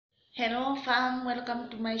Hello fam, welcome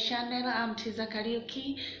to my channel. I'm Tiza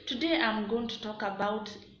Kariuki. Today I'm going to talk about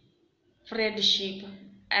friendship.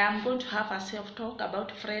 I am going to have a self-talk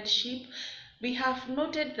about friendship. We have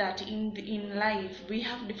noted that in life we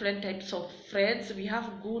have different types of friends. We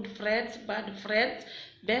have good friends, bad friends,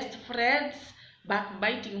 best friends,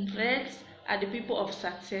 backbiting friends, and the people of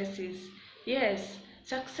successes. Yes,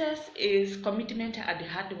 success is commitment and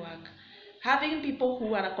hard work. Having people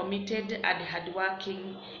who are committed and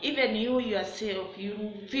hardworking, even you yourself,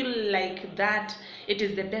 you feel like that it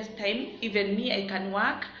is the best time. Even me, I can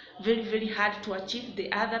work very hard to achieve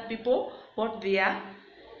the other people what they are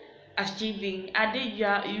achieving, and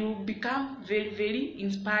then you become very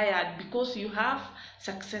inspired because you have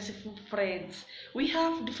successful friends. We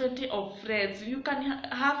have different type of friends. You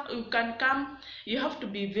can come, you have to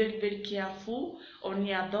be very careful on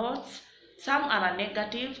your thoughts. Some are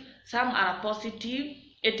negative, some are positive.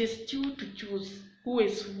 It is you to choose who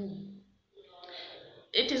is who.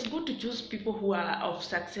 It is good to choose people who are of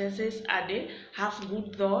successes and they have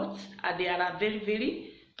good thoughts and they are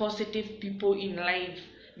very positive people in life,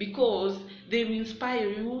 because they will inspire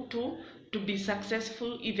you to be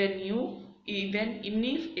successful, even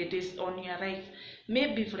if it is on your life.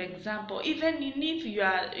 Maybe for example, even if you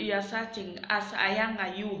are searching as a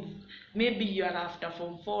younger youth, maybe you are after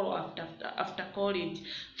form 4 or after college,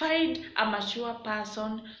 find a mature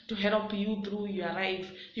person to help you through your life.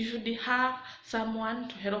 You should have someone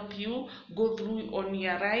to help you go through on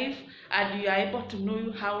your life, and you are able to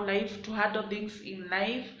know how life to handle things in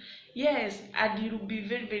life. Yes, and you will be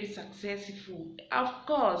very successful, of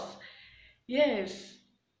course. Yes,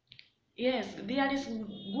 there is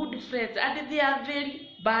good friends and there are very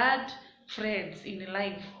bad friends in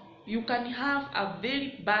life. You can have a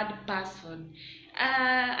very bad person.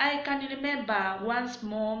 I can remember once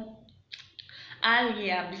more,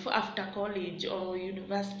 earlier, before after college or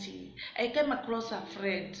university, I came across a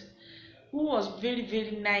friend who was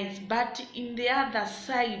very nice, but in the other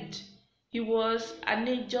side he was an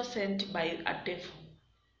angel sent by a devil.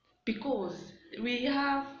 Because we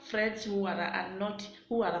have friends who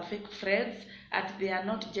are fake friends, and they are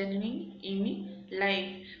not genuine in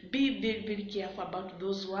life. Be very careful about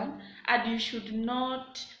those one, and you should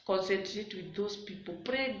not concentrate with those people.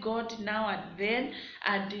 Pray God now and then,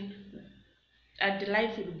 and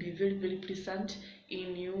life will be very pleasant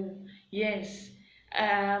in you. Yes.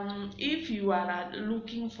 If you are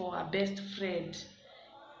looking for a best friend,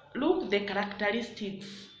 look the characteristics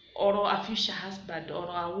or a future husband or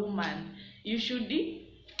a woman. You should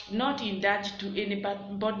not indulge to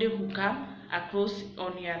anybody who come across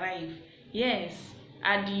on your life. Yes,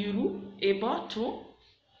 and you able to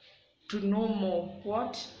know more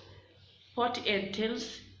what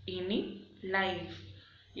entails in life.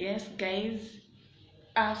 Yes guys,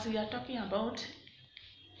 as we are talking about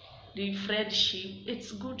the friendship,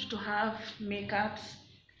 it's good to have makeups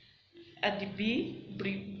and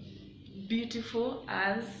be beautiful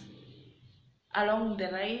as along the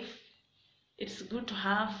life. It's good to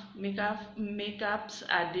have makeups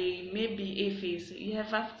and maybe a face. You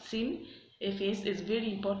have seen a face is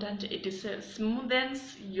very important. It is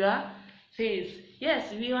smoothens your face.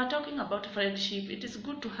 Yes, we are talking about friendship. It is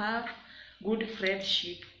good to have good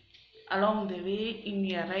friendship along the way in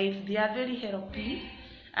your life. They are very helpful,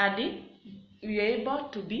 and you are able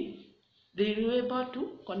to be they will be able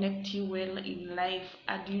to connect you well in life,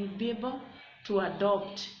 and you'll be able to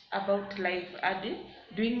adopt about life and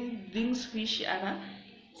doing things which are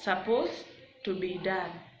supposed to be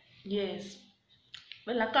done. Yes,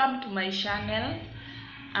 welcome to my channel.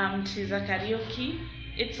 I'm Tiza Kariuki.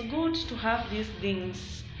 It's good to have these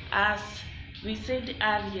things. As we said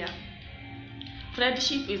earlier,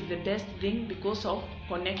 friendship is the best thing because of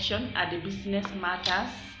connection and the business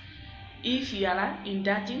matters. If you are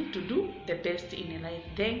indulging to do the best in life.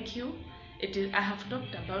 Thank you. I have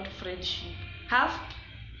talked about friendship. Have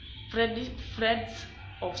friends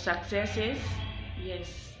of successes.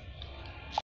 Yes.